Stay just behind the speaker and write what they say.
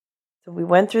So we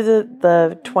went through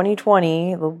the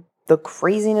 2020, the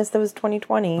craziness that was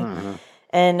 2020,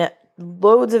 and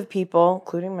loads of people,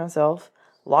 including myself,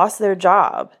 lost their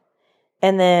job.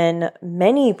 And then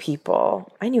many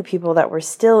people, I knew people that were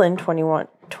still in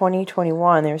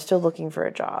 2021, they were still looking for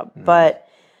a job. But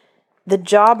the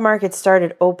job market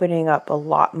started opening up a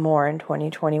lot more in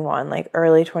 2021, like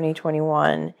early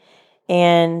 2021.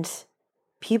 And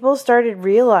people started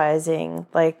realizing,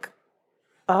 like,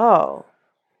 oh,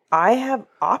 I have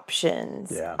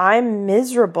options. Yeah. I'm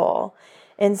miserable.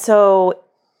 And so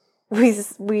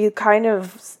we kind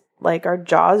of, like, our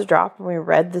jaws dropped when we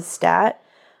read the stat,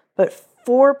 but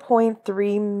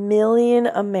 4.3 million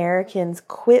Americans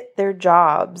quit their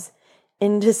jobs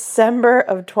in December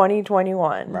of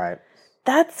 2021. Right.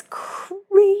 That's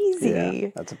crazy.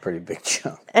 Yeah, that's a pretty big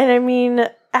jump. And I mean,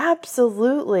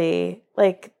 absolutely.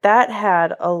 Like, that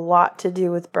had a lot to do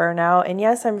with burnout. And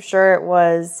yes, I'm sure it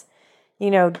was,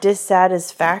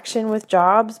 dissatisfaction with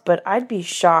jobs, but I'd be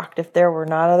shocked if there were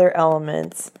not other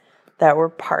elements that were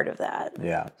part of that.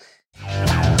 Yeah.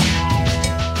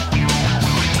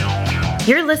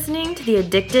 You're listening to the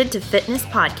Addicted to Fitness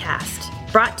podcast,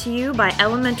 brought to you by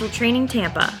Elemental Training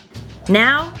Tampa.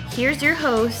 Now, here's your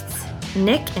hosts,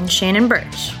 Nick and Shannon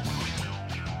Birch.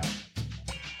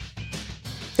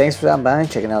 Thanks for stopping by and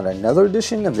checking out another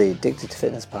edition of the Addicted to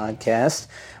Fitness podcast.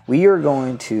 We are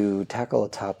going to tackle a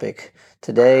topic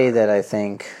today that I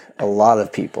think a lot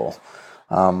of people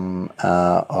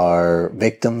are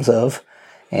victims of,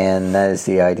 and that is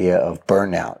the idea of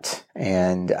burnout.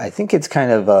 And I think it's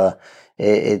kind of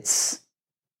it's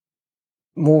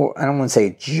more, I don't want to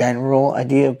say general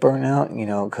idea of burnout,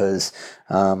 because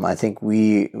I think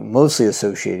we mostly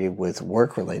associated with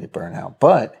work-related burnout,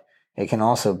 but it can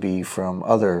also be from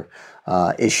other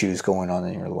issues going on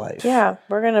in your life. Yeah,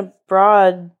 we're going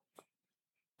to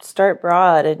start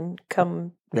broad and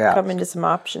come into some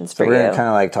options for you. So we're going to kind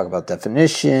of like talk about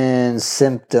definitions,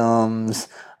 symptoms,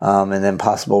 and then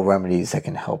possible remedies that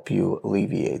can help you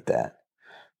alleviate that.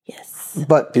 Yes.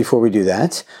 But before we do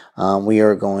that, we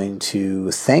are going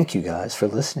to thank you guys for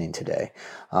listening today.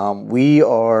 We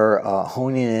are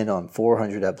honing in on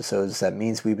 400 episodes. That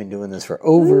means we've been doing this for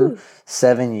over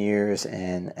 7 years,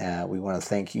 and we want to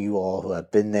thank you all who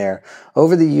have been there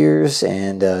over the years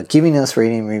and giving us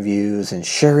rating reviews and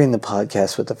sharing the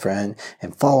podcast with a friend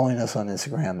and following us on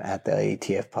Instagram at the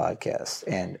ATF Podcast.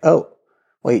 And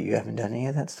wait, you haven't done any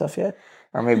of that stuff yet?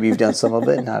 Or maybe you've done some of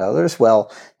it, not others.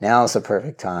 Well, now is the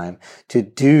perfect time to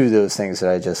do those things that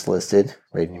I just listed.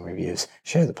 Rating reviews,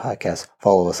 share the podcast,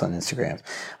 follow us on Instagram.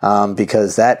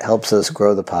 Because that helps us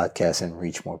grow the podcast and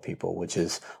reach more people, which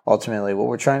is ultimately what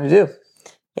we're trying to do.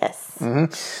 Yes.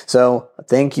 Mm-hmm. So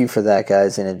thank you for that,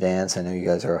 guys, in advance. I know you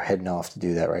guys are heading off to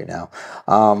do that right now.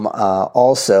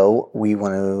 Also, we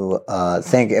want to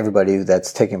thank everybody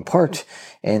that's taking part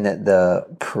in the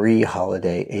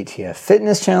pre-holiday ATF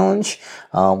Fitness Challenge.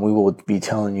 We will be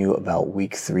telling you about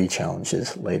week 3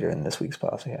 challenges later in this week's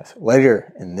podcast.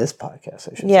 Later in this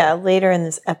podcast, I should say. Yeah, later in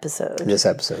this episode.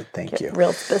 Thank you.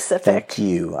 Real specific. Thank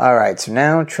you. All right, so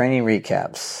now training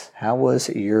recaps. How was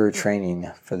your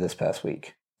training for this past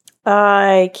week?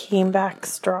 I came back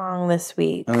strong this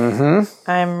week. Mm-hmm.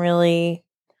 I'm really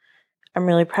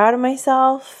proud of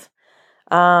myself.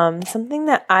 Something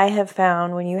that I have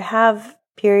found when you have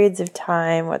periods of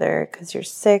time, whether because you're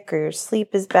sick or your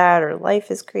sleep is bad or life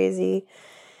is crazy,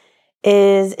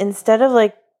 is instead of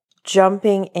like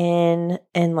jumping in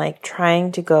and like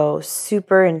trying to go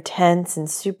super intense and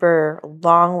super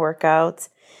long workouts,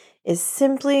 is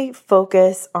simply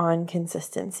focus on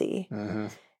consistency. Mm-hmm.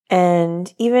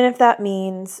 And even if that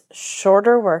means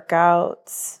shorter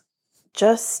workouts,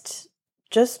 just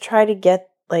try to get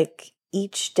like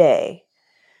each day.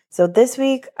 So this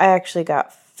week I actually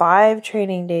got 5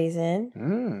 training days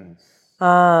in.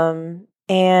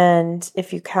 And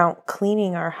if you count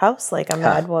cleaning our house like a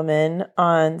mad woman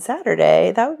on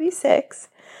Saturday, that would be 6.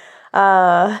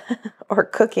 Or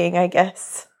cooking, I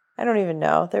guess. I don't even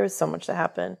know. There was so much that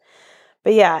happened.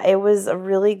 But yeah, it was a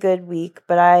really good week,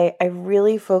 but I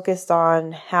really focused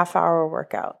on half-hour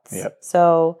workouts. Yep.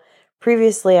 So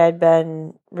previously I'd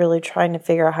been really trying to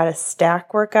figure out how to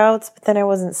stack workouts, but then I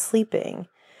wasn't sleeping.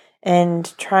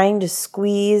 And trying to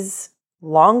squeeze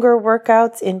longer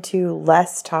workouts into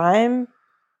less time,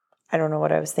 I don't know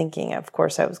what I was thinking. Of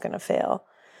course I was going to fail.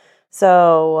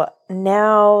 So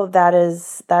now that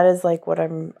is like what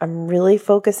I'm really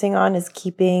focusing on, is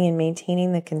keeping and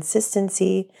maintaining the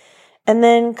consistency. And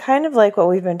then kind of like what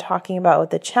we've been talking about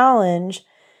with the challenge,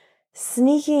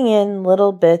 sneaking in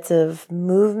little bits of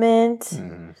movement,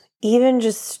 even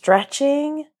just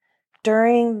stretching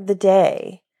during the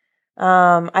day.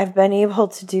 I've been able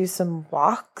to do some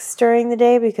walks during the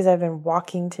day because I've been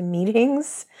walking to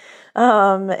meetings.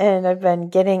 And I've been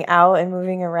getting out and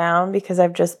moving around because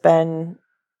I've just been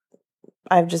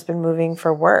moving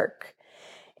for work.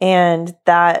 And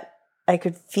that I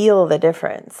could feel the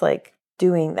difference, like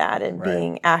doing that and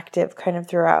being active kind of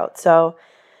throughout. So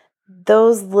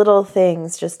those little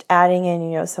things, just adding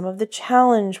in, some of the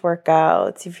challenge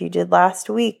workouts, if you did last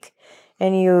week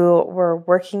and you were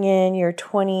working in your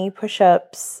 20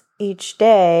 push-ups each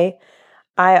day,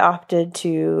 I opted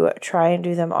to try and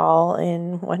do them all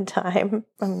in one time.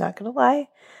 I'm not going to lie.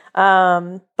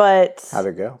 But how'd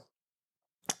it go?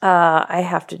 I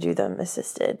have to do them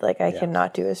assisted. Like I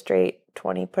cannot do a straight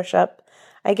 20 push-up.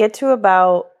 I get to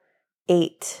about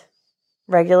 8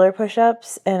 regular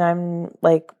push-ups and I'm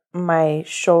like, my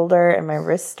shoulder and my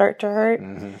wrists start to hurt.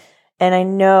 Mm-hmm. And I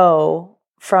know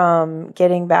from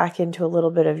getting back into a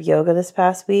little bit of yoga this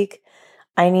past week,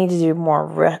 I need to do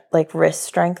more wrist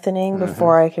strengthening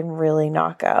before I can really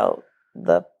knock out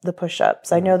the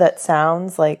push-ups. I know that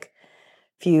sounds like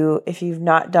if you've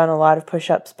not done a lot of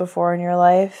push-ups before in your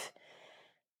life,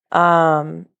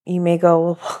 you may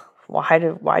go, well,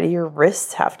 why do your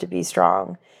wrists have to be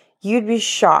strong? You'd be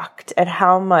shocked at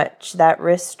how much that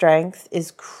wrist strength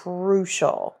is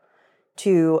crucial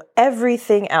to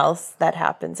everything else that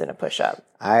happens in a push-up.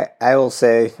 I will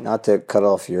say, not to cut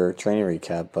off your training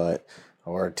recap,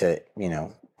 or to,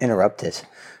 interrupt it.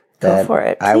 Go for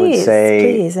it. I would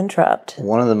say please interrupt.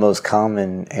 One of the most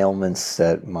common ailments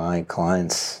that my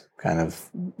clients kind of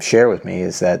share with me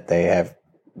is that they have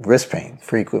wrist pain,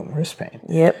 frequent wrist pain.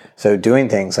 Yep. So doing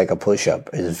things like a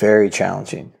push-up is very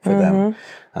challenging for them.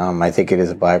 I think it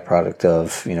is a byproduct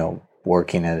of,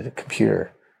 working at a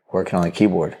computer, working on a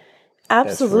keyboard.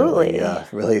 Absolutely.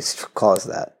 Really caused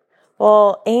that.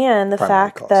 Well, and the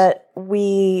fact that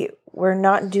we're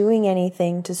not doing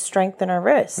anything to strengthen our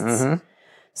wrists.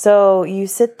 So you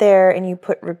sit there and you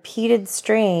put repeated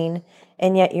strain,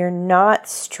 and yet you're not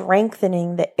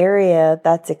strengthening the area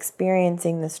that's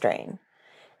experiencing the strain.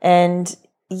 And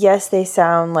yes, they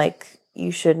sound like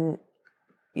you shouldn't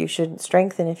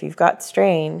strengthen if you've got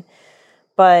strain,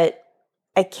 but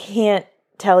I can't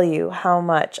tell you how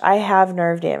much. I have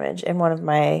nerve damage in one of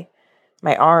my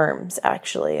arms,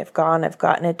 actually. I've gotten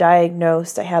it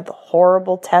diagnosed. I had the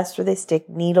horrible test where they stick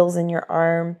needles in your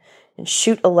arm and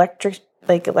shoot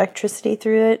electricity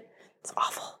through it. It's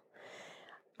awful.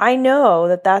 I know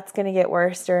that that's going to get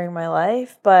worse during my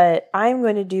life, but I'm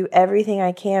going to do everything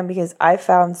I can because I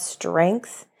found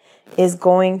strength is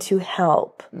going to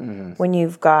help when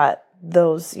you've got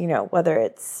those, whether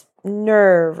it's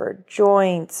nerve or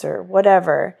joints or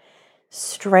whatever,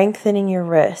 strengthening your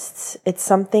wrists. It's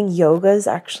something yoga is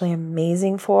actually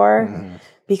amazing for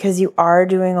because you are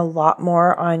doing a lot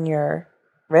more on your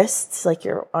wrists, like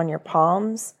on your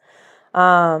palms,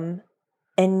 and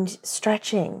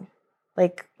stretching.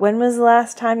 Like, when was the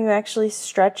last time you actually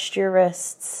stretched your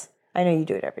wrists? I know you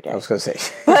do it every day. I was going to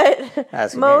say.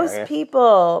 But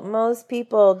most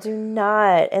people do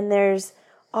not. And there's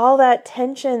all that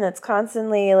tension that's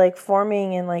constantly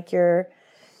forming in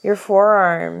your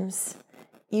forearms.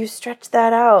 You stretch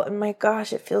that out and my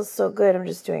gosh, it feels so good. I'm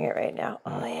just doing it right now.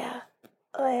 Oh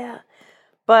yeah.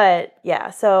 But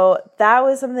yeah, so that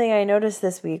was something I noticed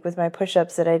this week with my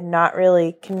push-ups that I'd not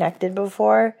really connected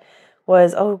before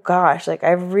was, oh gosh,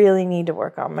 I really need to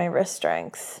work on my wrist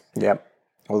strength. Yep.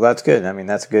 Well, that's good. I mean,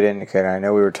 that's a good indicator. I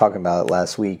know we were talking about it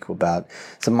last week about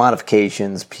some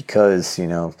modifications because,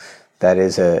 that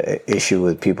is a issue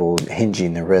with people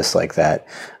hinging the wrist like that,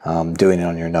 doing it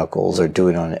on your knuckles or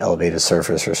doing it on an elevated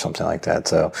surface or something like that.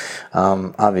 So,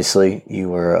 obviously, you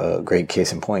were a great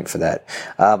case in point for that.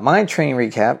 My training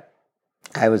recap,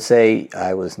 I would say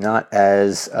I was not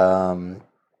as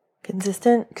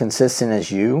consistent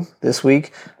as you this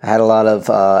week. I had a lot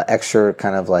of extra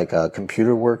kind of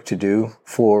computer work to do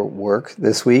for work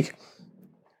this week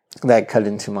that cut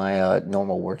into my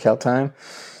normal workout time.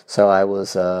 So I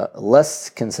was less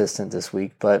consistent this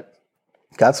week, but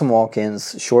got some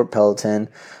walk-ins, short Peloton.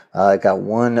 Got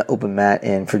one open mat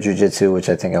in for jiu-jitsu, which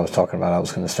I think I was talking about I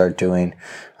was going to start doing,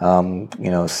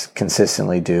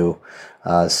 consistently do.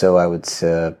 So I would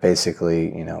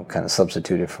basically, kind of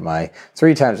substitute it for my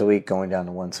 3 times a week, going down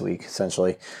to once a week,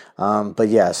 essentially. But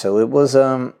yeah, so it was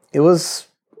a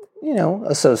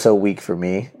so-so week for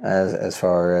me as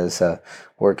far as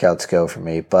workouts go for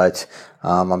me. But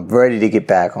I'm ready to get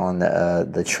back on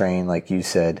the train, like you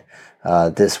said,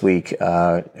 this week,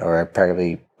 or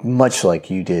probably much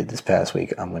like you did this past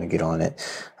week. I'm going to get on it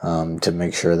to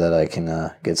make sure that I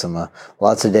can get some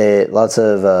lots of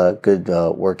good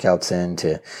workouts in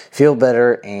to feel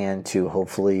better and to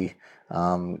hopefully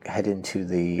head into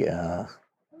the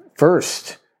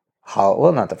first,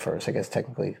 well, not the first, I guess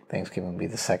technically Thanksgiving would be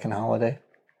the second holiday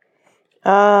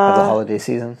of the holiday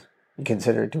season.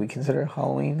 Do we consider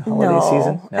Halloween holiday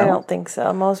season? No, I don't think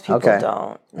so. Most people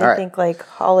don't. They All right. think like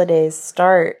holidays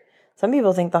start. Some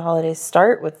people think the holidays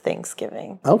start with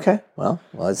Thanksgiving. Okay. Well,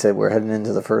 I'd say we're heading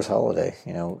into the first holiday.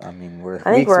 We're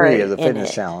I think week 3 we're of the in fitness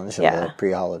it. challenge, of Yeah. the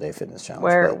pre-holiday fitness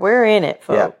challenge. We're in it,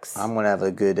 folks. Yeah, I'm going to have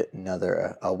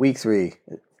another week 3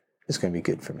 is going to be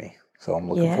good for me. So I'm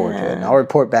looking forward to it. And I'll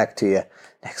report back to you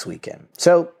next weekend.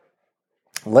 So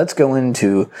let's go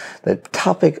into the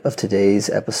topic of today's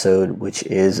episode, which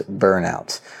is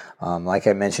burnout. Like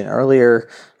I mentioned earlier,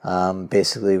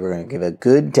 basically we're going to give a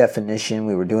good definition.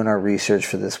 We were doing our research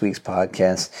for this week's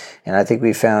podcast, and I think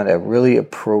we found a really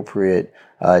appropriate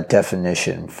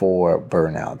definition for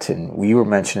burnout. And we were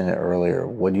mentioning it earlier.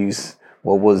 What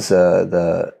was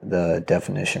the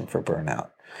definition for burnout?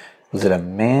 Was it a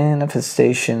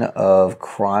manifestation of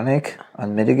chronic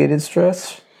unmitigated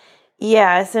stress?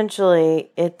 Yeah,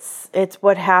 essentially, it's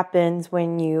what happens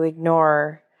when you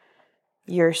ignore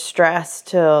your stress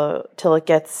till it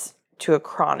gets to a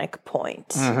chronic point.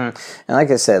 Mm-hmm. And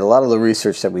like I said, a lot of the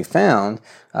research that we found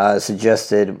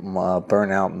suggested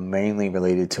burnout mainly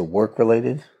related to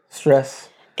work-related stress.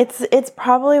 It's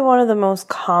probably one of the most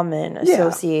common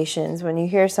associations. When you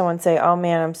hear someone say, "Oh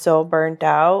man, I'm so burnt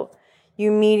out,"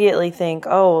 you immediately think,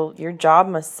 "Oh, your job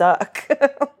must suck."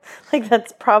 Like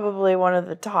that's probably one of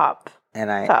the top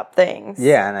things.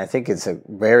 Yeah, and I think it's a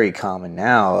very common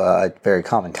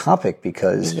topic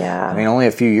because only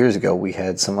a few years ago we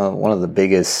had one of the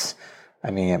biggest.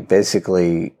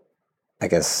 Basically, I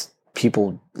guess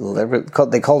people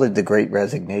they called it the Great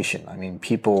Resignation.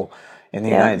 People in the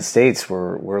United States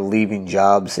were leaving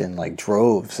jobs in like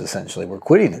droves. Essentially, were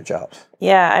quitting their jobs.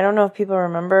 Yeah, I don't know if people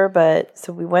remember, but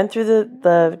so we went through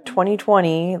the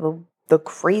 2020, the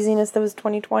craziness that was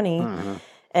 2020,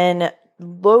 and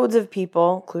loads of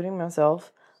people, including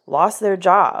myself, lost their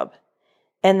job.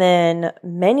 And then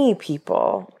many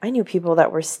people, I knew people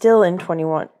that were still in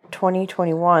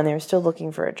 2021, they were still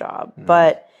looking for a job.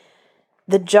 But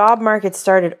the job market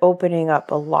started opening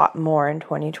up a lot more in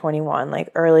 2021, like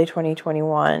early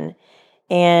 2021.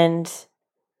 And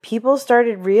people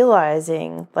started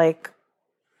realizing, like,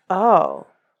 oh,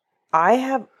 I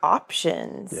have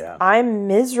options. Yeah. I'm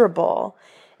miserable.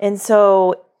 And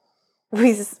so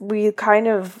we kind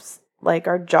of, like,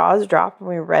 our jaws dropped when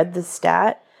we read the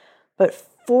stat, but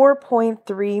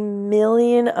 4.3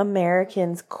 million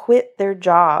Americans quit their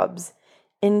jobs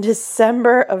in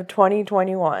December of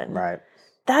 2021. Right.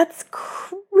 That's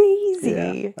crazy.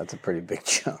 Yeah, that's a pretty big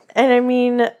jump.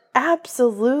 And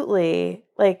absolutely,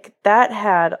 like, that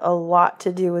had a lot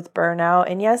to do with burnout.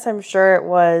 And yes, I'm sure it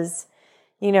was,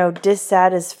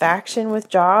 dissatisfaction with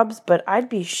jobs, but I'd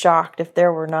be shocked if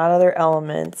there were not other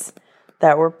elements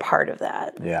that were part of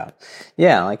that. Yeah.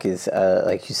 Yeah, like you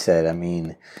said,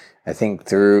 I think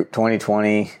through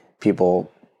 2020,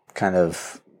 people kind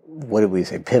of, what did we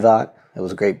say, pivot? It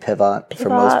was a great pivot for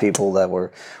most people that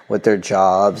were with their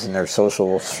jobs and their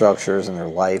social structures and their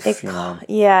life,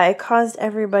 it caused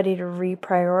everybody to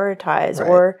reprioritize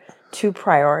or to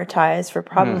prioritize for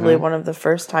probably one of the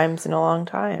first times in a long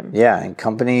time. Yeah, and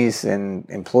companies and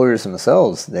employers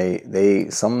themselves, they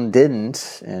some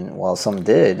didn't, and while some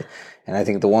did, and I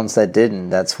think the ones that didn't,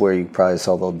 that's where you probably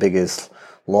saw the biggest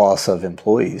loss of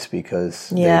employees because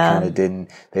they kind of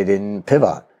didn't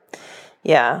pivot.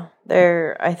 Yeah,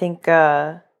 I think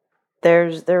there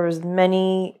was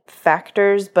many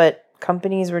factors, but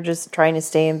companies were just trying to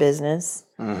stay in business,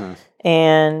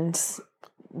 and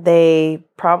they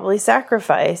probably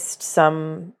sacrificed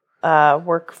some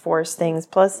workforce things.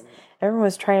 Plus, everyone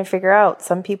was trying to figure out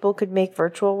some people could make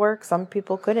virtual work, some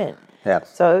people couldn't. Yeah.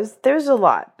 So there's a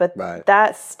lot, but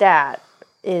that stat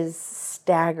is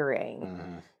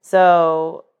staggering.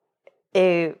 So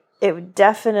it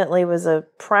definitely was a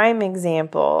prime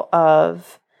example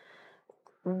of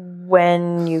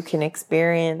when we've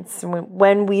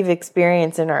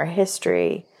experienced in our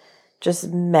history just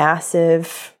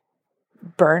massive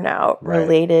burnout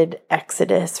related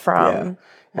exodus from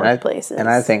workplaces. And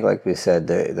I think, like we said,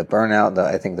 the burnout,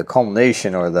 I think the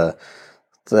culmination or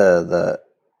the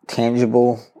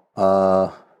tangible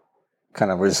kind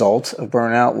of result of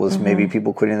burnout was maybe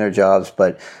people quitting their jobs,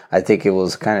 but I think it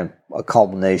was kind of a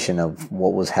culmination of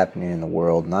what was happening in the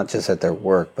world, not just at their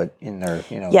work, but in their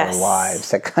their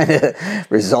lives, that kind of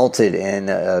resulted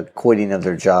in quitting of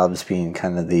their jobs being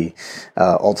kind of the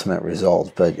ultimate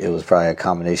result. But it was probably a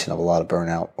combination of a lot of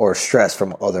burnout or stress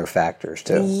from other factors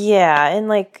too. Yeah, and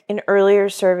like in earlier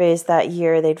surveys that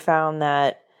year, they'd found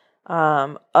that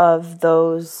of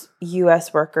those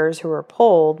U.S. workers who were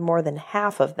polled, more than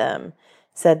half of them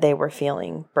said they were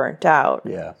feeling burnt out.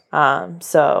 Yeah.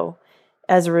 So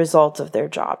as a result of their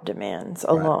job demands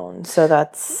alone. Right. So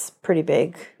that's pretty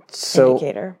big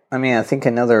indicator. I mean, I think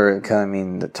talking about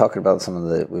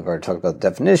we've already talked about the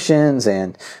definitions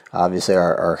and obviously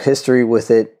our history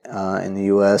with it in the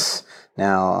U.S.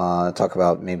 Now, talk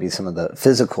about maybe some of the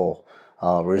physical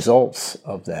results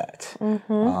of that.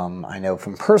 Mm-hmm. I know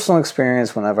from personal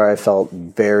experience, whenever I felt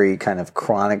very kind of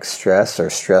chronic stress or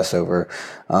stress over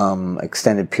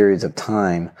extended periods of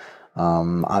time,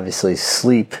 obviously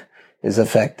sleep is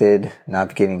affected,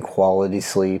 not getting quality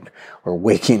sleep or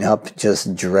waking up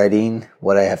just dreading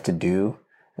what I have to do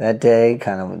that day,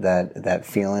 kind of that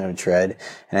feeling of dread.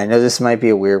 And I know this might be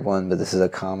a weird one, but this is a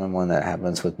common one that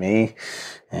happens with me.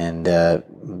 And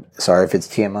sorry if it's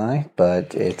TMI,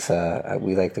 but it's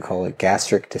we like to call it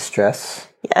gastric distress.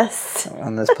 Yes.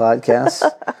 On this podcast.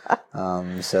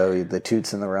 So the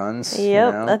toots and the runs.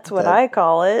 Yep, that's what I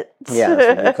call it. Yeah,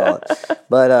 that's what we call it.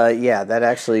 But yeah, that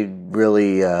actually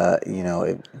really,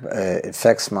 it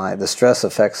affects the stress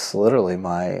affects literally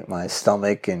my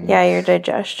stomach and your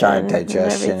digestion.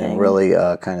 And really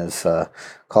kind of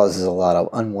causes a lot of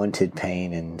unwanted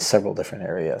pain in several different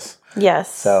areas.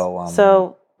 Yes.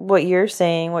 So what you're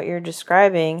saying, what you're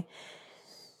describing,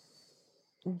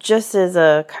 just as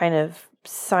a kind of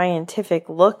scientific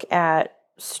look at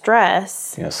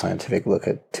stress. Scientific look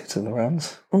at toots and the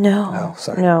runs? No. Oh,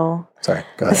 sorry. No. Sorry,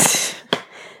 go ahead.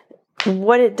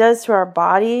 What it does to our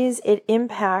bodies, it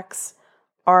impacts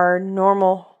our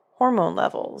normal hormone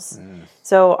levels.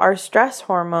 So our stress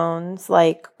hormones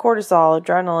like cortisol,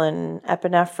 adrenaline,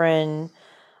 epinephrine,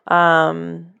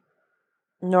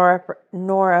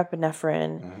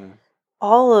 norepinephrine,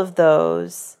 all of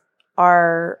those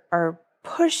are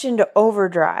pushed into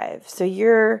overdrive. So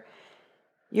your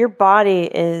body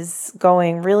is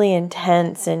going really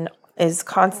intense and is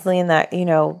constantly in that,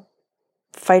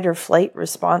 fight or flight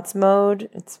response mode.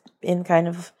 It's in kind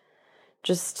of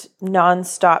just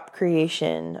nonstop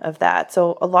creation of that.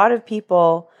 So a lot of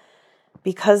people,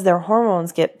 because their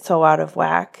hormones get so out of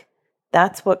whack,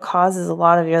 that's what causes a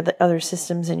lot of your other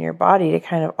systems in your body to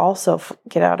kind of also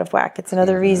get out of whack. It's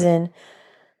another reason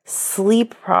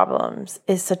sleep problems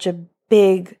is such a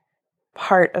big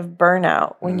part of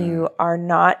burnout, when you are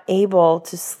not able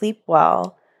to sleep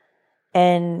well,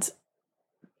 and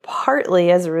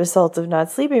partly as a result of not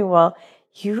sleeping well,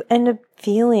 you end up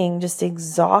feeling just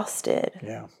exhausted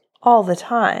all the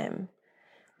time.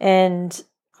 And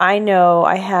I know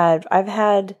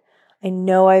I've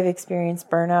experienced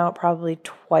burnout probably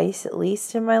twice at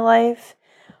least in my life.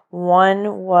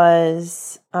 One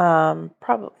was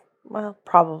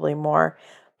probably more,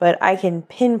 but I can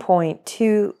pinpoint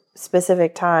two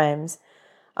specific times.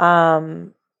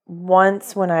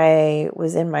 Once when I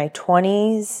was in my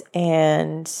 20s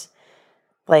and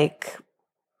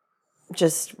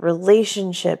just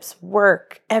relationships,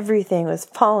 work, everything was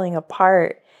falling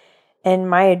apart, and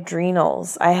my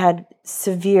adrenals, I had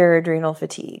severe adrenal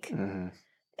fatigue.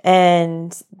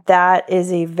 And that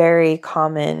is a very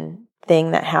common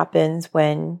thing that happens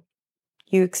when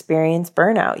you experience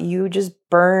burnout. You just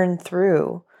burn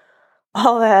through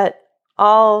all that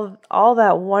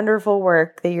wonderful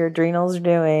work that your adrenals are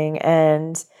doing,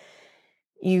 and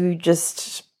you're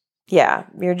just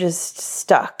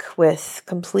stuck with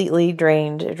completely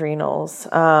drained adrenals,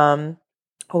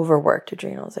 overworked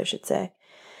adrenals, I should say.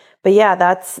 But yeah,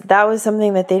 that was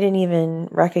something that they didn't even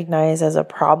recognize as a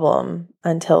problem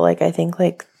until I think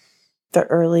the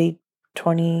early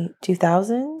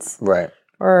 2000s. Right.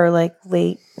 Or late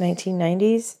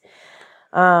 1990s.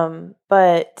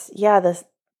 But yeah,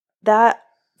 that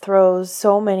throws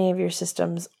so many of your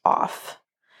systems off.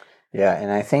 Yeah,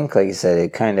 and I think, like you said,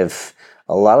 it kind of,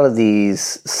 a lot of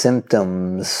these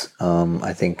symptoms,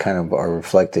 I think, kind of are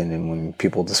reflected in when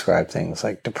people describe things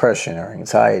like depression or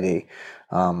anxiety.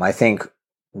 I think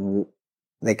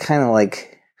they kind of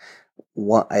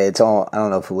it's all, I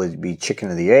don't know if it would be chicken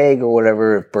or the egg or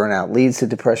whatever, if burnout leads to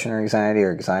depression or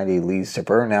anxiety leads to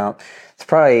burnout. It's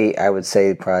probably, I would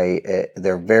say,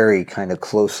 they're very kind of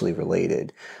closely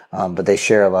related, but they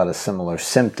share a lot of similar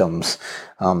symptoms,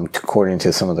 according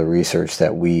to some of the research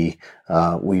that we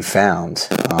found.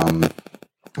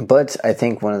 But I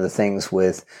think one of the things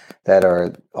that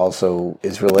are also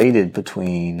is related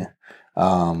between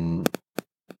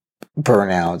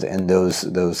burnout and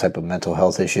those type of mental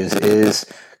health issues is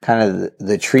kind of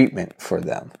the treatment for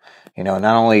them. Not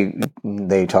only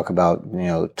they talk about,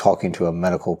 talking to a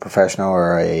medical professional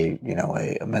or a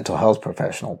mental health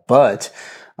professional, but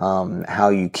how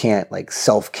you can't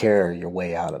self-care your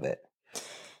way out of it.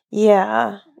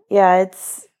 Yeah. yeah,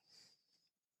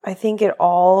 I think it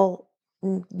all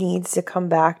needs to come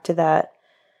back to that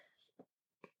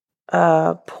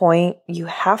point. You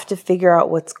have to figure out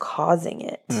what's causing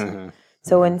it. Mm-hmm.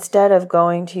 So instead of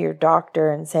going to your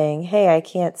doctor and saying, hey, I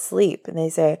can't sleep, and they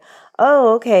say,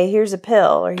 oh, okay, here's a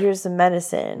pill or here's some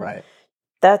medicine. Right.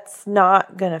 That's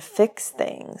not going to fix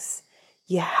things.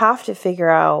 You have to figure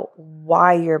out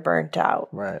why you're burnt out.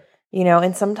 Right.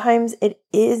 And sometimes it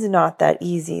is not that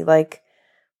easy. Like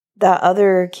that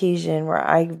other occasion where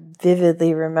I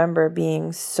vividly remember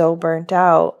being so burnt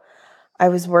out, I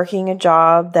was working a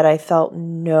job that I felt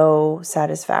no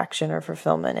satisfaction or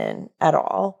fulfillment in at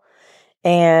all.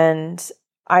 And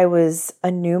I was a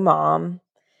new mom,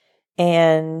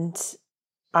 and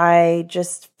I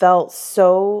just felt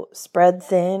so spread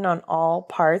thin on all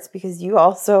parts because you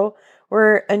also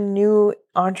were a new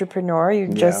entrepreneur. You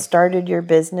just started your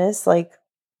business like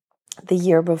the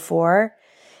year before.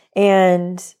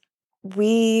 And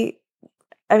there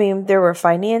were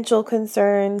financial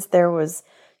concerns, there was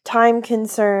time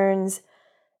concerns,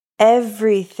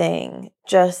 everything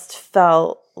just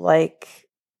felt like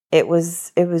it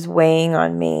was weighing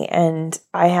on me, and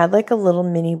I had like a little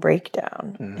mini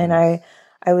breakdown. And I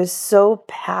was so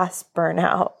past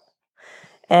burnout.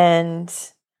 And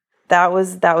that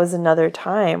was another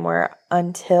time where,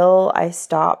 until I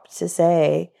stopped to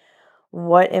say,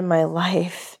 what in my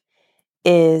life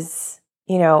is,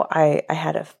 I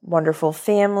had a wonderful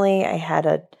family, I had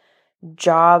a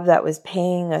job that was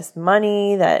paying us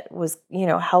money, that was,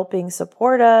 helping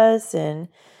support us, and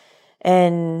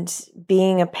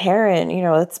being a parent,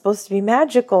 it's supposed to be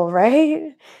magical,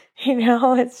 right?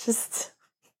 It's just,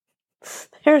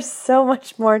 there's so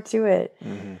much more to it.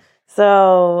 Mm-hmm.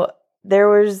 So there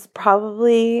was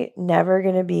probably never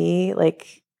going to be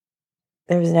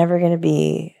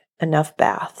enough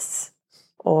baths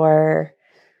or,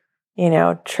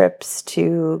 trips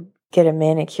to get a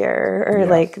manicure or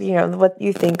what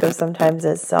you think of sometimes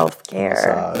as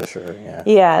self-care. Massage or, yeah.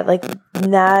 Yeah, like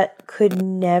that could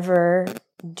never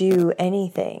do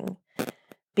anything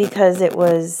because that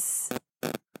was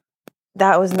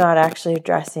not actually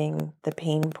addressing the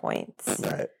pain points.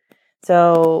 Right.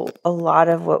 So a lot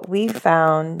of what we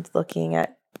found looking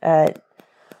at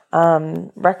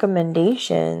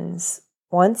recommendations,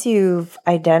 once you've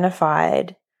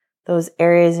identified those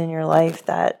areas in your life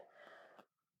that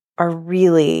are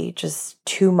really just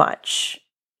too much,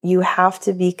 you have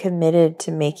to be committed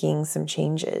to making some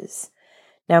changes.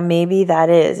 Now, maybe that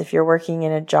is if you're working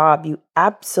in a job you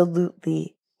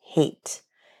absolutely hate.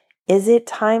 Is it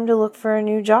time to look for a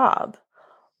new job?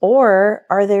 Or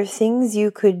are there things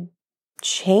you could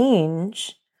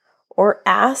change or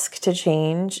ask to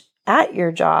change at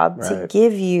your job to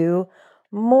give you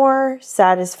more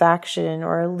satisfaction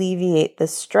or alleviate the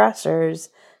stressors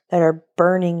that are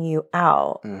burning you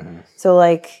out? Mm-hmm. So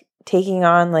like taking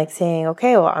on, like saying,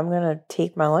 okay, well, I'm going to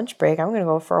take my lunch break, I'm going to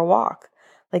go for a walk.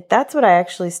 Like that's what I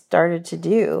actually started to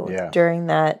do during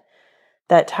that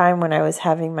time when I was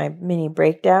having my mini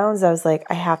breakdowns. I was like,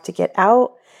 I have to get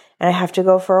out and I have to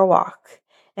go for a walk.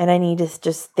 And I need to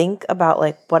just think about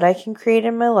like what I can create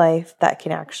in my life that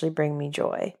can actually bring me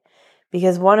joy.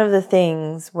 Because one of the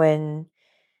things when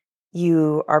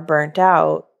you are burnt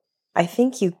out, I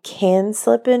think you can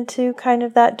slip into kind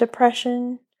of that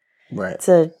depression. Right. It's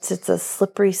a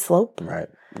slippery slope. Right.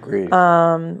 Agreed.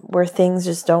 Where things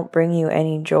just don't bring you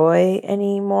any joy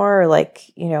anymore. Or like,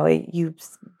 you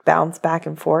bounce back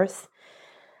and forth.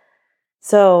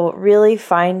 So really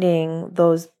finding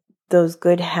those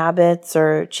good habits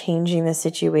or changing the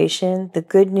situation. The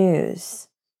good news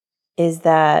is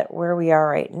that where we are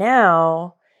right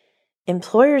now,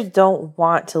 employers don't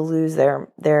want to lose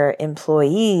their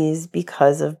employees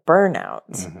because of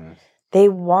burnout. Mm-hmm. They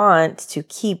want to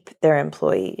keep their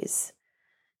employees.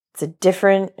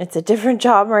 It's a different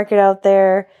job market out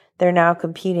there. They're now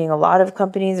competing. A lot of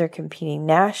companies are competing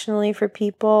nationally for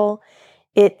people.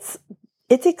 It's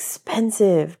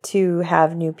expensive to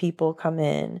have new people come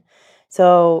in.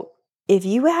 So if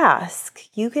you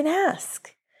can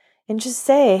ask and just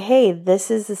say, hey,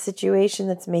 this is the situation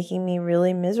that's making me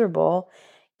really miserable.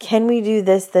 Can we do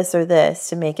this, or this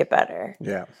to make it better?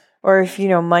 Yeah. Or if,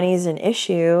 money is an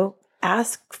issue,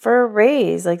 ask for a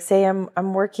raise. Like say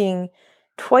I'm working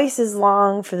twice as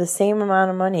long for the same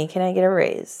amount of money. Can I get a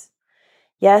raise?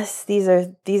 Yes, these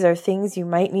are things you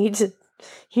might need to,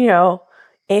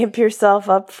 amp yourself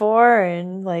up for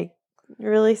and like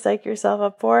really psych yourself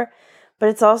up for. But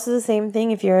it's also the same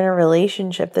thing if you're in a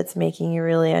relationship that's making you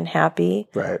really unhappy,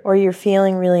 right, or you're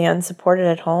feeling really unsupported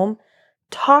at home.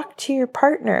 Talk to your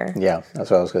partner. Yeah,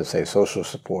 that's what I was going to say. Social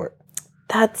support.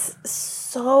 That's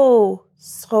so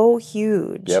so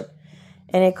huge. Yep.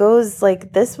 And it goes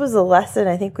like, this was a lesson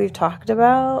I think we've talked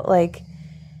about. Like,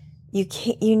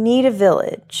 you need a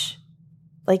village.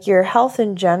 Like, your health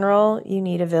in general, you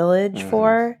need a village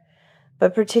for.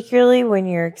 But particularly when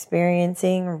you're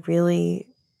experiencing really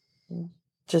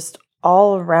just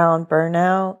all around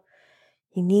burnout,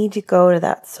 you need to go to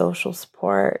that social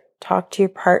support. Talk to your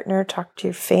partner, talk to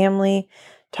your family,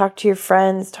 talk to your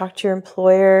friends, talk to your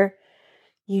employer.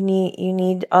 You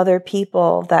need other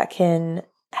people that can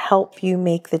help you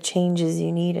make the changes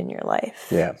you need in your life.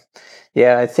 Yeah.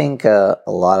 Yeah, I think a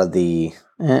lot of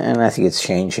and I think it's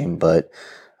changing, but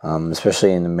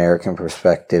especially in the American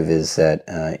perspective, is that,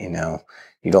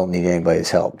 you don't need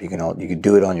anybody's help. You can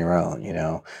do it on your own,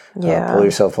 pull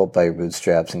yourself up by your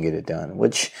bootstraps and get it done,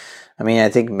 which, I mean, I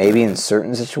think maybe in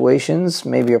certain situations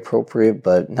may be appropriate,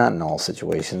 but not in all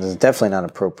situations. It's definitely not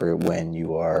appropriate when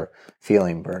you are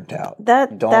feeling burnt out.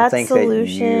 Don't think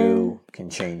solution, that you can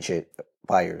change it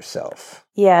by yourself.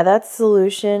 Yeah, that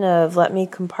solution of let me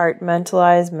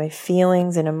compartmentalize my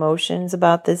feelings and emotions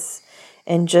about this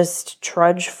and just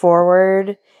trudge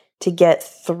forward to get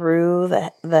through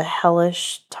the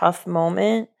hellish, tough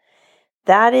moment.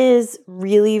 That is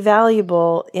really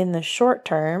valuable in the short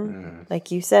term, like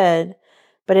you said,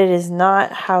 but it is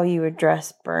not how you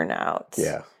address burnout.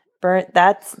 Yeah.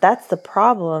 That's the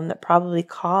problem that probably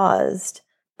caused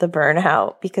the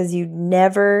burnout, because you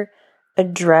never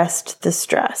addressed the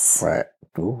stress. Right.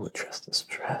 Ooh, address the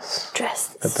stress.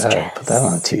 Put that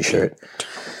on a t-shirt.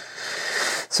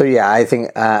 So yeah, I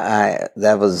think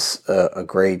that was a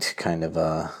great kind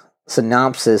of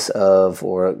synopsis of,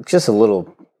 or just a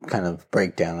little kind of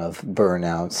breakdown of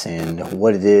burnouts and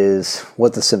what it is,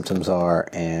 what the symptoms are,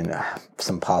 and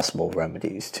some possible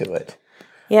remedies to it.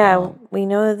 Yeah, we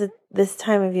know that this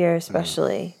time of year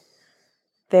especially,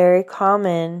 very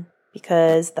common,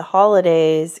 because the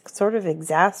holidays sort of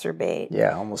exacerbate.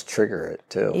 Yeah, almost trigger it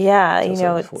too. Yeah,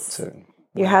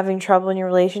 you're having trouble in your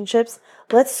relationships.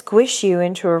 Let's squish you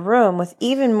into a room with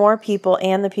even more people,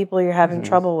 and the people you're having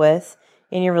trouble with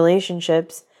in your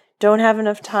relationships don't have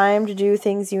enough time to do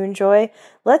things you enjoy.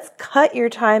 Let's cut your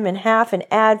time in half and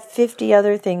add 50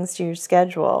 other things to your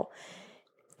schedule.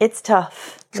 It's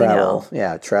tough. Travel,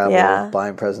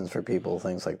 buying presents for people,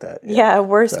 things like that. Yeah,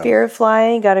 worst fear of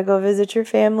flying. Got to go visit your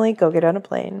family. Go get on a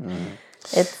plane.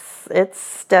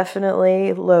 It's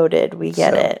definitely loaded. We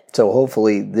get it. So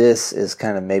hopefully this is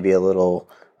kind of maybe a little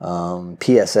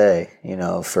PSA,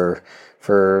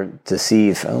 to see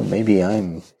if, maybe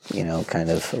I'm, kind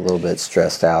of a little bit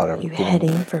stressed out, or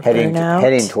burnout?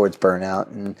 Heading towards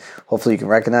burnout, and hopefully you can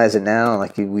recognize it now. And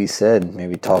like we said,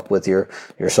 maybe talk with your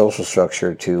social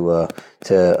structure to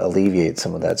alleviate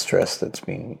some of that stress that's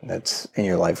in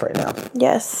your life right now.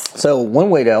 Yes. So one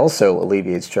way to also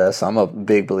alleviate stress, I'm a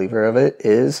big believer of it,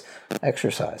 is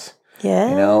exercise.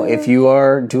 Yeah. If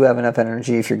you do have enough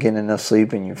energy, if you're getting enough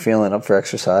sleep and you're feeling up for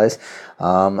exercise,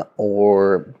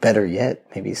 or better yet,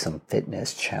 maybe some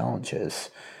fitness challenges.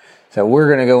 So we're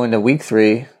going to go into week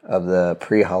 3 of the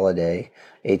pre-holiday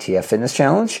ATF Fitness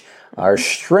Challenge. Our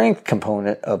strength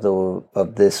component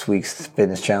of this week's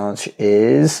fitness challenge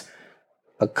is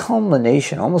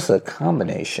almost a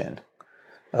combination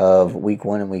of week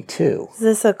 1 and week 2. Is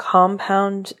this a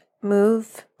compound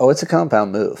move? Oh, it's a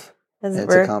compound move. It's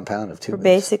a compound of 2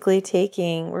 moves.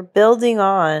 We're building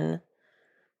on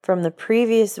from the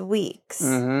previous weeks.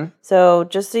 So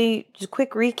just a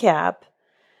quick recap.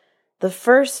 The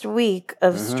first week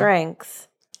of strength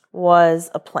was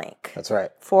a plank. That's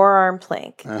right. Forearm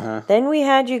plank. Then we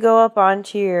had you go up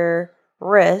onto your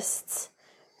wrists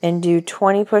and do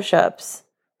 20 push-ups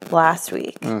last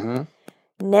week.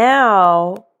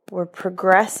 Now we're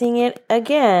progressing it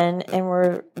again, and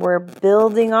we're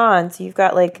building on. So you've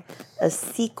got like a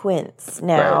sequence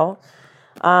now,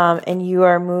 and you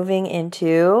are moving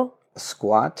into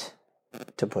squat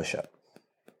to push-up.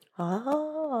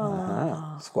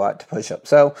 Squat to push-up.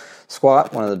 So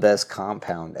squat, one of the best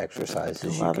compound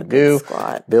exercises you can do.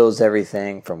 Squat builds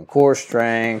everything from core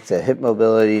strength to hip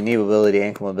mobility, knee mobility,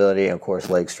 ankle mobility, and of course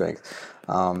leg strength.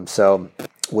 So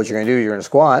what you're going to do, you're going to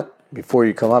squat. Before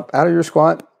you come up out of your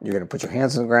squat, you're going to put your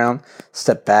hands on the ground,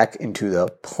 step back into the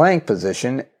plank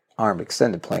position, arm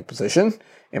extended plank position,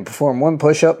 and perform 1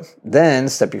 push-up. Then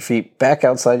step your feet back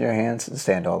outside your hands and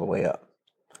stand all the way up.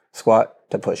 Squat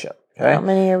to push-up. Okay? How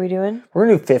many are we doing? We're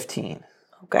going to do 15.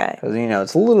 Okay. Because,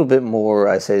 it's a little bit more,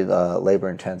 I say,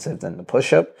 labor-intensive than the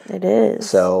push-up. It is.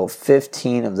 So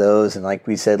 15 of those, and like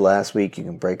we said last week, you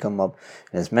can break them up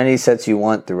in as many sets you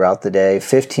want throughout the day.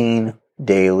 15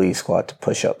 daily squat to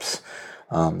push-ups.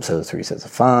 So 3 sets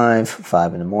of 5,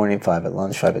 5 in the morning, 5 at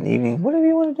lunch, 5 in the evening, whatever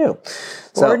you want to do.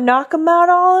 So, or knock them out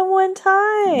all in one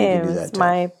time. You can do that It's too.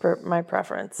 my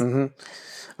preference.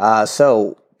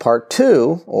 So part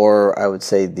 2, or I would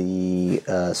say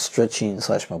the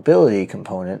stretching/mobility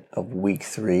component of week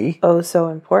 3, Oh, so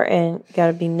important. You got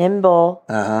to be nimble.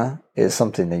 is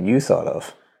something that you thought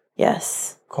of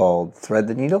Yes. called thread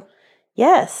the needle.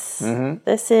 Yes.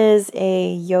 This is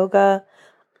a yoga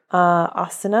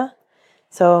asana.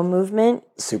 So a movement.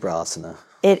 Super asana.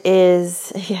 It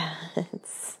is, yeah,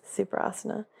 it's super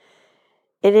asana.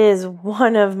 It is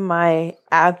one of my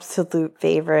absolute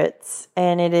favorites.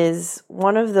 And it is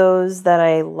one of those that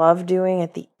I love doing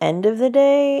at the end of the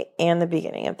day and the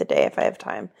beginning of the day if I have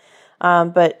time.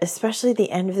 But especially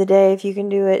the end of the day, if you can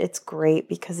do it, it's great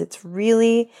because it's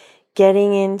really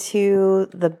getting into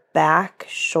the back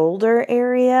shoulder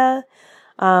area,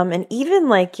 and even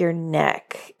like your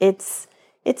neck. It's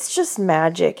just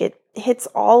magic. It hits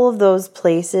all of those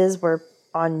places where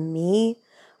on me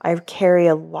I carry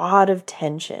a lot of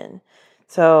tension.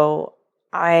 So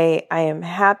I am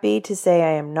happy to say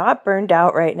I am not burned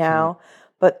out right now,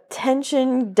 but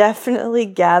tension definitely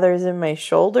gathers in my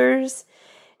shoulders,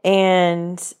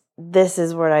 and this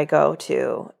is what I go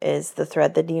to, is the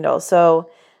thread the needle. So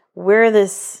where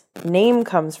this name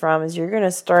comes from is you're going to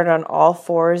start on all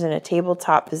fours in a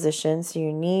tabletop position. So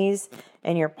your knees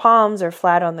and your palms are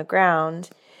flat on the ground.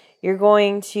 You're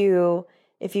going to,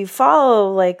 if you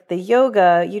follow like the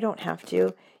yoga, you don't have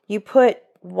to. You put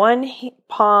one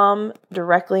palm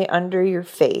directly under your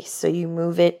face. So you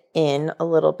move it in a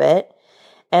little bit.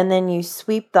 And then you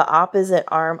sweep the opposite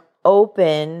arm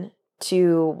open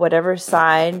to whatever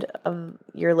side of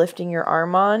you're lifting your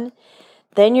arm on.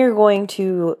 Then you're going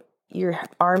to, your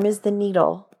arm is the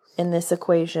needle in this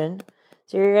equation.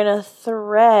 So you're going to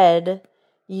thread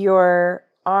your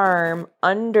arm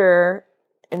under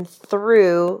and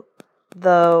through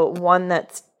the one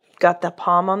that's got the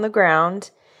palm on the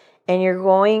ground. And you're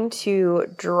going to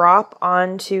drop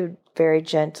onto, very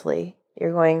gently,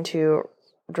 you're going to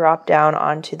drop down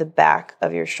onto the back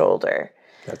of your shoulder.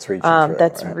 That's reaching.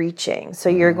 That's right? Reaching. So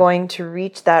you're going to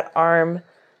reach that arm.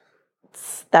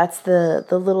 That's the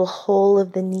little hole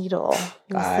of the needle.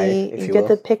 You see, you get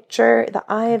the picture, the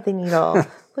eye of the needle.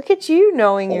 Look at you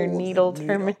knowing your needle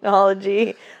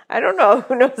terminology. I don't know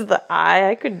who knows the eye.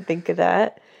 I couldn't think of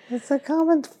that. It's a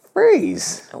common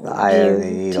phrase. The eye of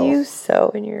the needle. Do you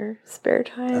sew in your spare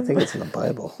time? I think it's in the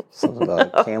Bible. Something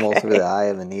about a camel through the eye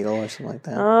of the needle or something like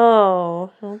that.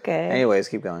 Oh, okay. Anyways,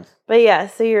 keep going. But yeah,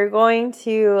 so you're going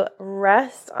to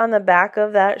rest on the back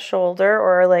of that shoulder,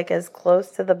 or like as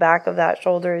close to the back of that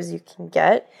shoulder as you can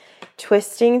get,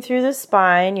 twisting through the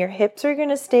spine. Your hips are going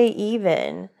to stay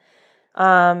even,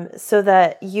 so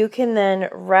that you can then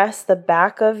rest the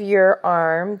back of your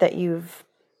arm that you've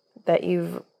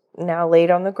now laid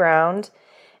on the ground,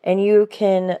 and you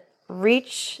can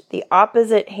reach the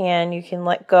opposite hand. You can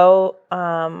let go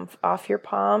off your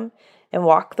palm and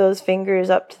walk those fingers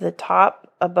up to the top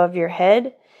above your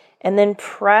head, and then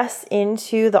press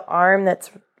into the arm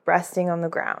that's resting on the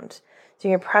ground. So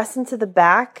you're going to press into the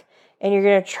back, and you're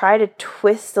going to try to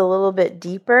twist a little bit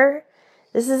deeper.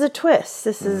 This is a twist.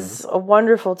 This is a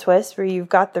wonderful twist where you've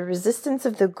got the resistance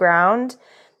of the ground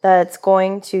that's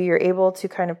you're able to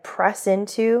kind of press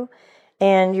into,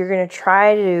 and you're going to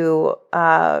try to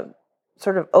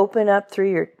sort of open up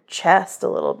through your chest a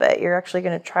little bit. You're actually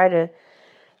going to try to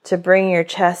bring your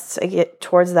chest get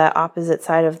towards that opposite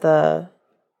side of the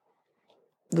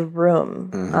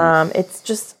room.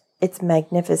 It's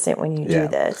magnificent when you do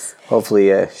this.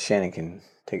 Hopefully Shannon can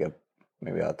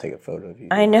maybe I'll take a photo of you.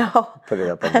 I know. Put it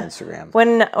up on Instagram.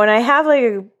 When I have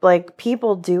like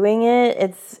people doing it,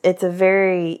 it's a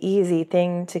very easy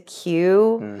thing to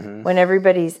cue when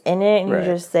everybody's in it, and you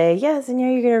just say, yes, and now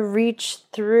you're going to reach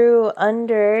through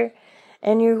under,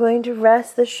 and you're going to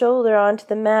rest the shoulder onto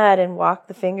the mat and walk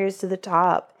the fingers to the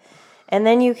top. And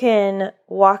then you can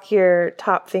walk your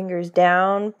top fingers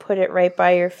down, put it right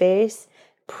by your face,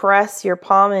 press your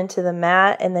palm into the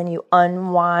mat, and then you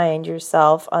unwind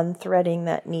yourself, unthreading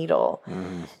that needle.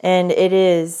 And it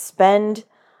is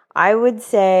I would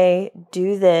say,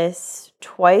 do this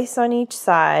twice on each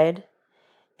side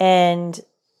and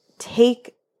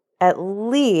take at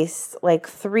least like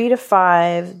 3 to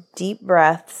 5 deep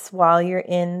breaths while you're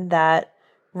in that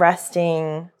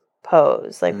resting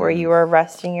pose, like where you are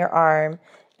resting your arm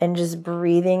and just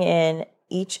breathing in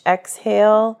each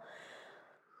exhale.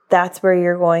 That's where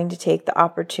you're going to take the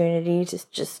opportunity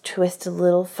to just twist a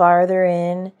little farther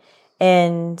in,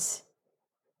 and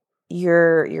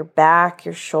your back,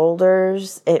 your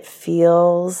shoulders, it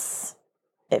feels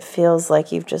it feels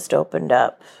like you've just opened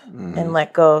up and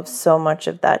let go of so much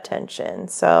of that tension.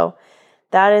 So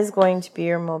that is going to be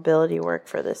your mobility work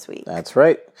for this week. That's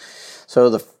right. So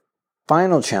the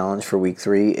final challenge for week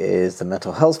 3 is the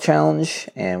mental health challenge.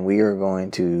 And we are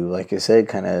going to, like I said,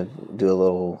 kind of do a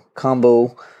little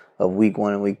combo of week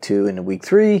 1 and week 2. And in week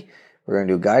 3, we're going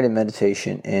to do guided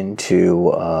meditation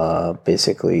into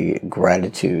basically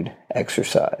gratitude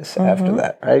exercise after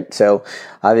that, right? So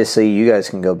obviously you guys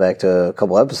can go back to a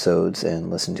couple episodes and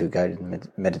listen to a guided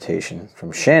meditation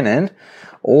from Shannon,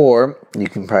 or you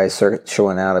can probably search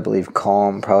one out. I believe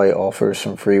Calm probably offers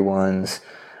some free ones,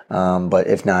 but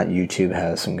if not, YouTube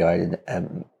has some guided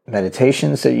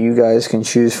meditations that you guys can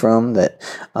choose from. That,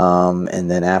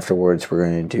 and then afterwards we're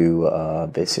going to do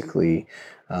basically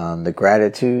the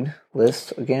gratitude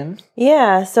list again.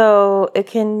 Yeah, so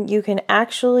you can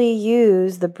actually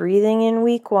use the breathing in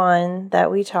week 1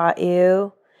 that we taught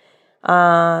you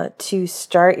to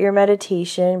start your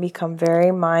meditation, become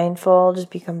very mindful, just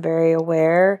become very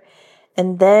aware.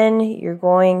 And then you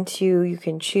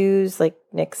can choose, like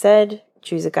Nick said,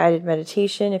 choose a guided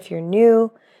meditation if you're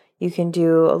new. You can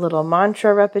do a little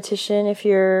mantra repetition if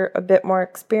you're a bit more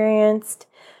experienced.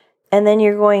 And then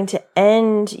you're going to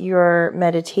end your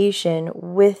meditation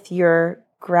with your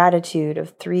gratitude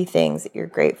of 3 things that you're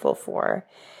grateful for.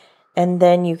 And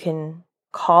then you can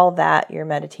call that your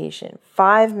meditation.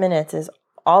 5 minutes is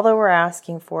all that we're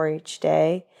asking for each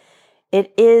day.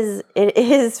 It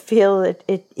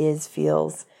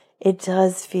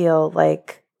does feel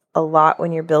like a lot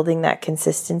when you're building that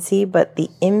consistency, but the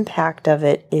impact of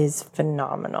it is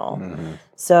phenomenal.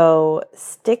 So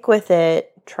stick with it.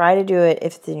 Try to do it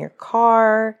if it's in your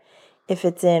car, if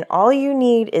it's in, all you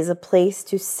need is a place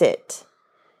to sit.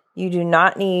 You do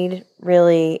not need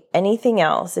really anything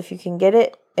else. If you can get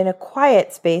it in a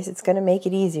quiet space, it's going to make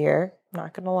it easier. I'm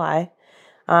not going to lie.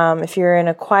 If you're in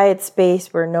a quiet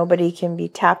space where nobody can be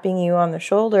tapping you on the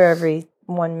shoulder every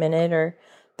 1 minute or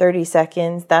 30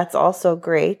 seconds, that's also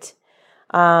great.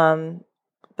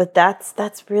 But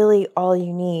that's really all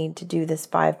you need to do this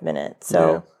 5 minutes.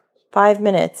 So 5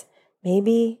 minutes.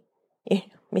 Maybe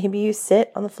you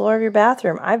sit on the floor of your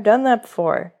bathroom. I've done that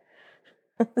before.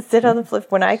 Sit on the floor.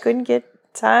 When I couldn't get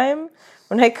time,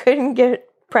 when I couldn't get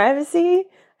privacy,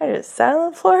 I just sat on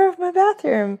the floor of my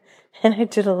bathroom and I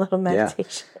did a little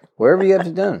meditation. Yeah. Wherever you have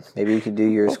it done. Maybe you could do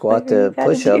your squat to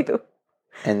push up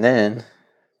and then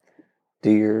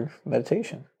do your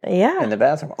meditation. Yeah. In the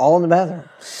bathroom. All in the bathroom.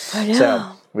 I know.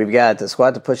 So we've got the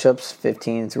squat to push ups,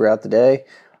 15 throughout the day.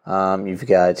 You've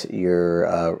got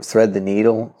your thread the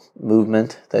needle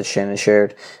movement that Shannon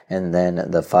shared, and then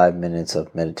the 5 minutes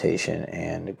of meditation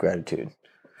and gratitude.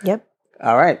 Yep.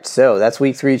 All right, so that's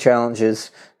week 3 challenges.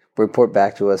 Report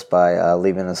back to us by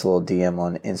leaving us a little DM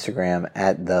on Instagram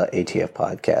at the ATF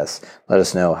Podcast. Let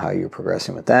us know how you're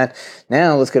progressing with that.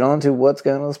 Now let's get on to what's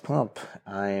got us pump.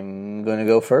 I'm going to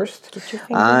go first. Get your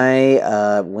finger.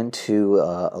 I went to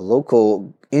a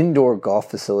local indoor golf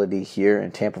facility here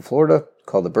in Tampa, Florida,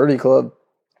 called the Birdie Club,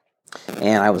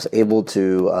 and I was able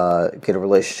to get a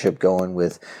relationship going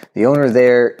with the owner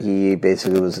there. He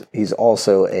basically he's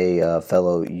also a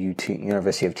fellow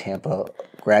University of Tampa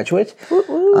graduate.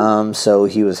 So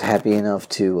he was happy enough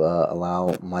to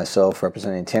allow myself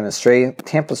representing Tampa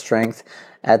Strength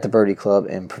at the Birdie Club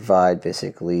and provide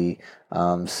basically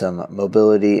some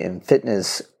mobility and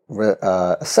fitness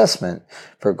assessment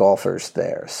for golfers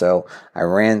there. So I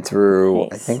ran through,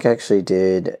 Nice. I think I actually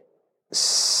did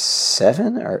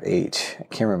 7 or 8. I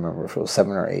can't remember if it was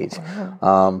 7 or 8.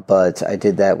 Wow. But I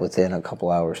did that within a couple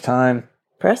hours time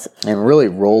Impressive. and really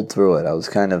rolled through it. I was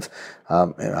kind of,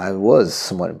 I was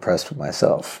somewhat impressed with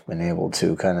myself, being able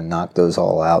to kind of knock those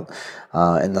all out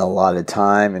in a lot of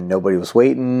time, and nobody was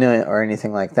waiting or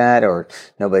anything like that, or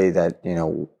nobody that,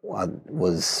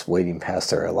 was waiting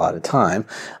past their allotted time.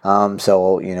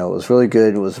 So, it was really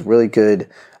good. It was really good,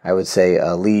 I would say,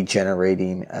 a lead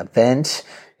generating event.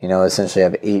 Essentially I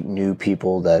have 8 new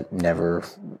people that never,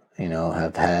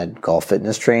 have had golf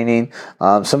fitness training.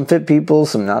 Some fit people,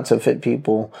 some not so fit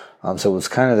people. So it was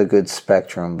kind of the good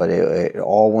spectrum, but it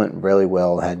all went really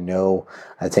well. Had no,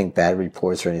 I think, bad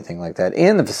reports or anything like that.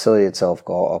 And the facility itself,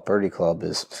 Birdie Club,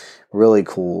 is really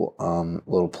cool.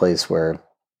 Little place where,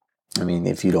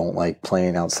 if you don't like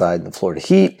playing outside in the Florida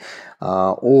heat,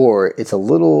 or it's a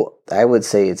little, I would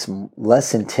say it's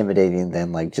less intimidating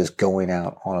than like just going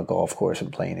out on a golf course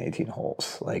and playing 18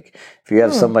 holes. Like if you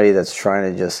have somebody that's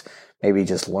trying to maybe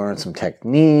just learn some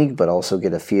technique, but also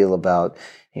get a feel about,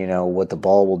 what the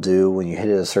ball will do when you hit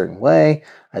it a certain way,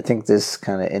 I think this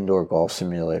kind of indoor golf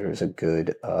simulator is a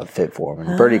good fit for them.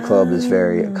 And Birdie Club is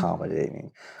very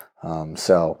accommodating.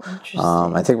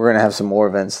 I think we're going to have some more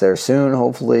events there soon,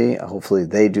 hopefully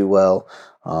they do well.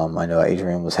 I know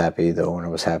Adrian was happy, the owner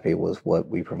was happy with what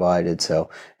we provided, so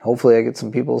hopefully I get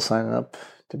some people signing up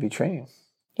to be training.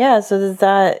 Yeah, so does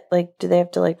that, do they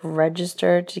have to,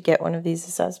 register to get one of these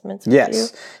assessments with you?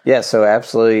 Yes, so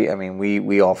absolutely. I mean,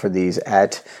 we offer these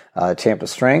at Tampa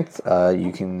Strength.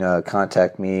 You can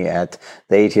contact me at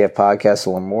the ATF Podcast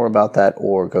to learn more about that,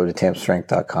 or go to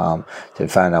tampastrength.com to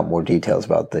find out more details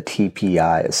about the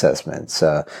TPI assessments.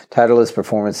 Titleist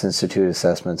Performance Institute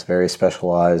assessments, very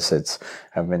specialized.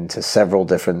 I've been to several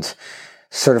different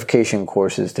certification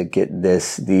courses to get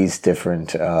these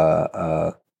different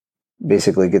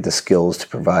basically get the skills to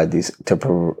provide these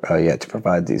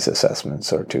provide these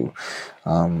assessments, or to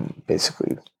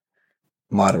basically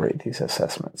moderate these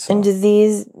assessments. So. And do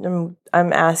these?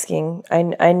 I'm asking.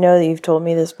 I know that you've told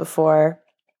me this before,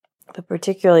 but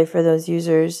particularly for those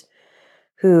users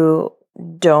who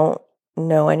don't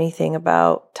know anything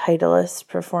about Titleist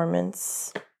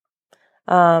performance,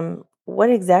 what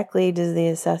exactly does the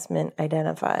assessment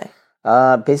identify?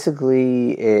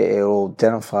 Basically, it will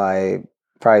identify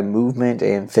probably movement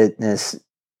and fitness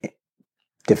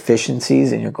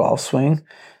deficiencies in your golf swing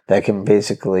that can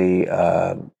basically,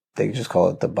 they just call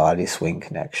it the body swing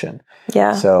connection.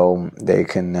 Yeah. So they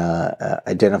can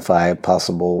identify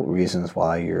possible reasons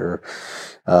why you're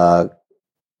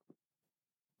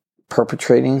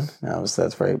perpetrating,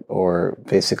 that's right, or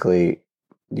basically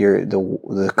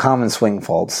the common swing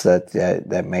faults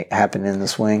that may happen in the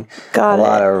swing. A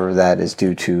lot of that is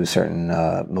due to certain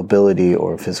mobility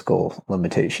or physical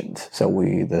limitations. So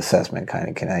the assessment kind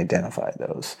of can identify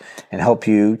those and help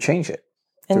you change it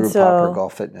through proper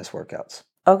golf fitness workouts.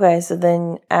 Okay, so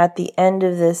then at the end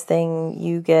of this thing,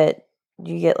 you get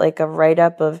a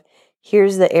write-up of,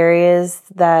 here's the areas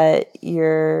that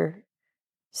your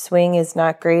swing is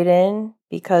not great in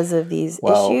because of these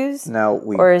issues? No,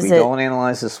 we don't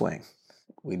analyze the swing.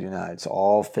 We do not. It's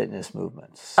all fitness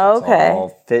movements. Okay. It's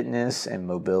all fitness and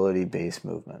mobility-based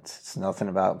movements. It's nothing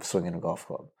about swinging a golf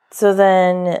club. So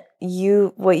then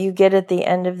what you get at the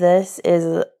end of this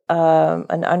is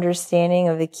an understanding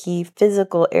of the key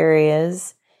physical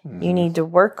areas you need to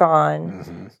work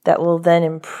on that will then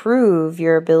improve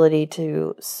your ability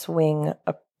to swing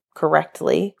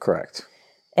correctly. Correct.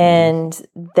 And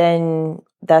then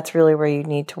that's really where you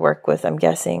need to work with, I'm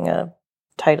guessing, a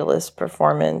Titleist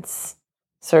Performance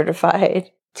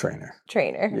certified trainer.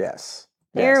 Yes.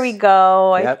 There we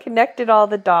go. Yep. I connected all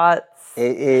the dots.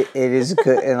 It is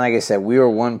good. And like I said, we are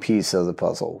one piece of the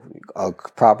puzzle. A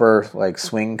proper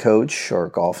swing coach or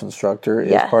golf instructor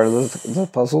is part of the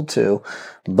puzzle too.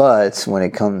 But when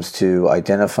it comes to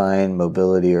identifying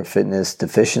mobility or fitness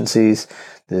deficiencies,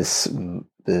 this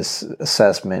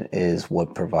assessment is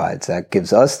what provides that,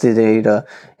 gives us the data,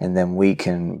 and then we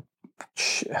can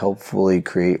hopefully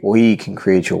create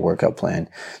your workout plan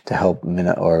to help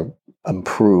or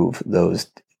improve those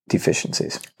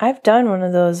deficiencies. I've done one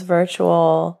of those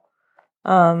virtual.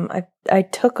 I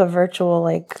took a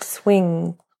virtual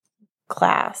swing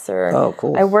class, or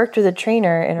cool. I worked with a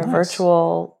trainer in a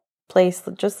virtual place,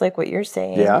 just like what you're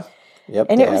saying. Yeah. Yep.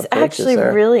 And it was actually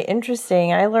really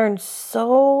interesting. I learned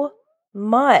so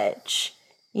much,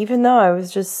 even though I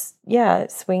was just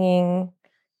swinging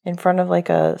in front of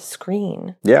a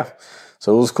screen. Yeah.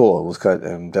 So it was cool. It was good.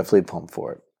 I'm definitely pumped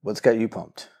for it. What's got you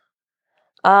pumped?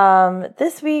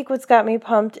 This week, what's got me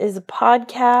pumped is a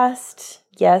podcast.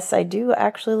 Yes, I do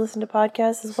actually listen to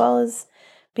podcasts as well as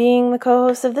being the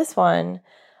co-host of this one.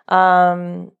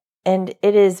 And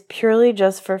it is purely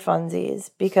just for funsies,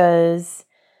 because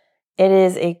it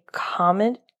is a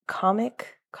comedy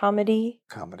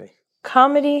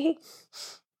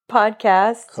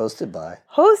podcast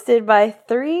hosted by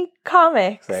 3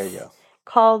 comics. There you go.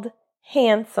 Called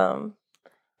Handsome,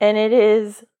 and it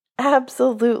is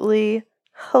absolutely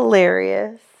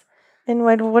hilarious. And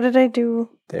what did I do?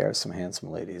 There are some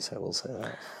handsome ladies, I will say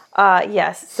that.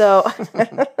 Yes. So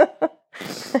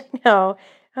no.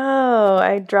 Oh,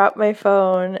 I dropped my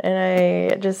phone and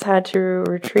I just had to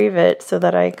retrieve it so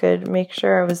that I could make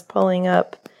sure I was pulling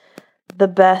up the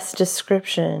best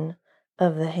description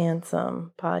of the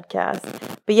Handsome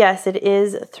podcast. But yes, it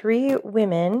is 3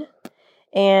 women,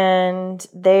 and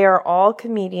they are all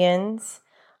comedians.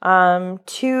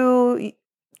 2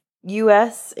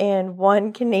 U.S. and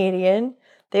 1 Canadian.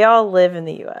 They all live in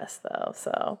the U.S.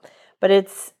 though, but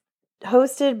it's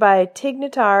hosted by Tig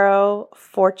Notaro,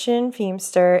 Fortune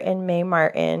Feimster, and Mae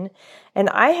Martin. And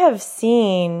I have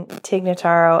seen Tig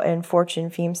Notaro and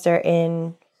Fortune Feimster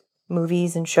in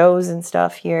movies and shows and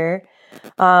stuff here.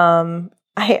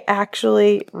 I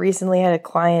actually recently had a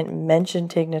client mention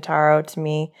Tig Notaro to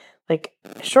me like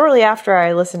shortly after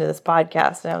I listened to this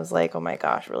podcast, and I was like, oh my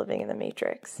gosh, we're living in the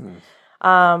Matrix.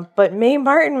 But Mae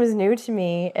Martin was new to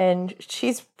me, and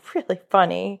she's really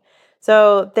funny.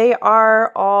 So they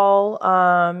all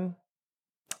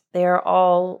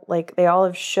like, they all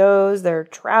have shows, they're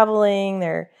traveling,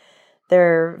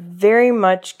 they're very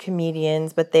much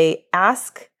comedians, but they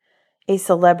ask a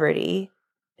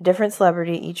different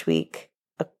celebrity each week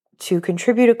to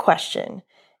contribute a question.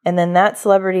 And then that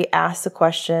celebrity asks a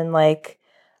question like,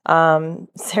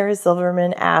 Sarah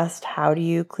Silverman asked, how do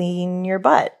you clean your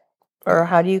butt? Or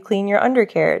how do you clean your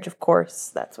undercarriage? Of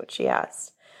course, that's what she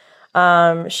asked.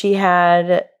 She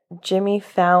had Jimmy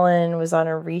Fallon was on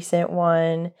a recent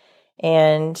one,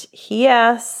 and he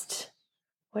asked,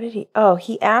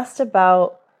 he asked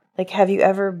about, like, have you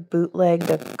ever bootlegged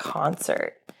a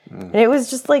concert? And it was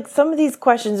just like, some of these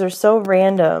questions are so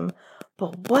random,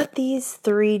 but what these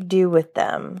three do with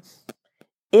them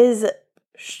is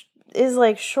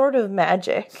like short of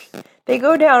magic. They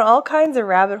go down all kinds of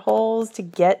rabbit holes to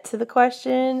get to the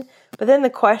question, but then the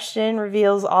question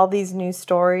reveals all these new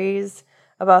stories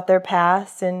about their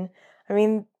past. And I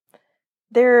mean,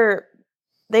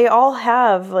 they all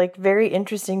have like very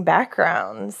interesting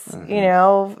backgrounds. You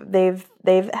know, they've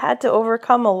had to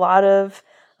overcome a lot of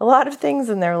things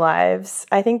in their lives.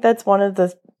 I think that's one of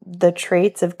the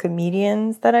traits of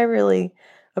comedians that I really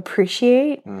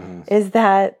appreciate, is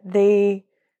that they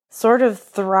sort of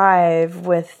thrive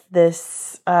with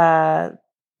this,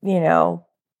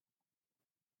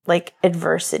 like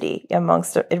adversity.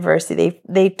 Amongst adversity,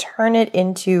 they turn it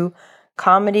into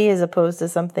comedy as opposed to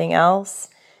something else,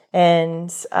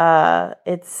 and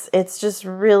it's just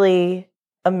really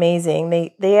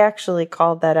amazing. They actually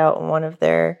called that out in one of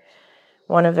their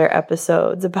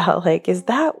episodes about, like, is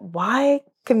that why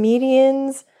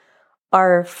comedians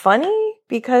are funny?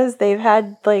 Because they've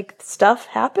had like stuff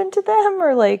happen to them,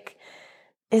 or like,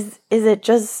 is it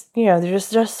just, they're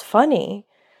just funny?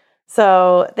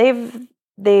 So they've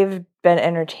been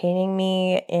entertaining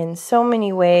me in so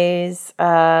many ways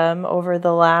over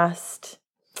the last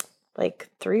like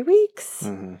 3 weeks.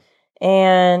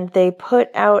 And they put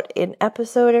out an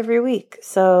episode every week,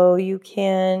 so you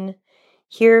can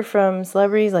hear from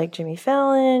celebrities like Jimmy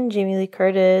Fallon, Jamie Lee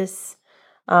Curtis,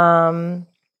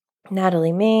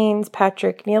 Natalie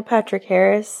Maines, Neil Patrick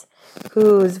Harris,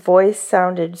 whose voice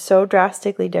sounded so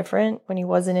drastically different when he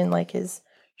wasn't in like his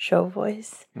show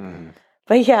voice.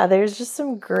 But yeah, there's just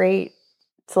some great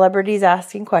celebrities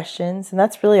asking questions, and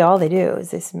that's really all they do,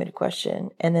 is they submit a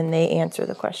question and then they answer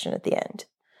the question at the end.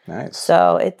 Nice.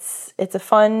 So it's a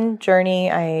fun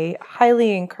journey. I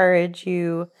highly encourage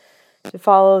you to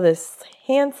follow this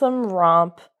handsome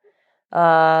romp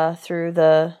through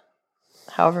the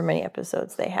however many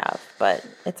episodes they have, but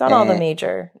it's on all the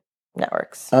major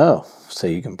networks. Oh, so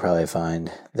you can probably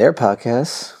find their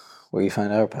podcasts where you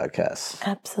find our podcasts.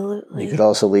 Absolutely. You could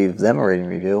also leave them a rating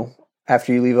review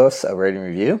after you leave us a rating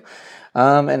review,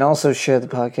 and also share the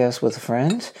podcast with a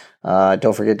friend.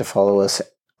 Don't forget to follow us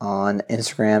on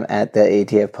Instagram at the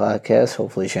ATF Podcast.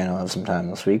 Hopefully Shannon will have some time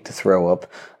this week to throw up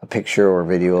a picture or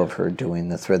video of her doing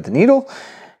the thread the needle.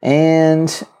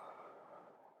 And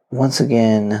once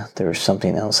again, there was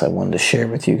something else I wanted to share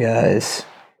with you guys.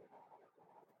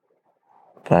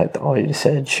 But all you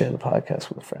said, share the podcast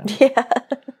with a friend. Yeah.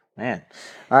 Man.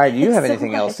 All right, do you have so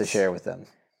anything else to much. share with them?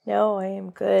 No, I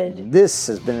am good. This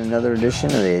has been another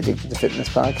edition of the Addicted to Fitness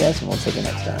Podcast, and we'll take you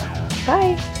next time.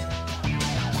 Bye.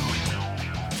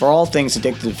 For all things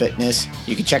Addicted to Fitness,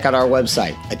 you can check out our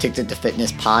website,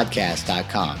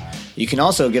 addictedtofitnesspodcast.com. You can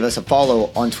also give us a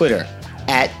follow on Twitter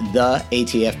at the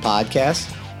ATF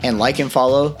Podcast, and like and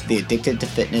follow the Addicted to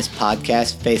Fitness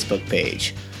Podcast Facebook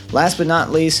page. Last but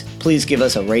not least, please give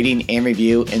us a rating and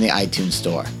review in the iTunes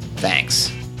Store.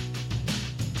 Thanks.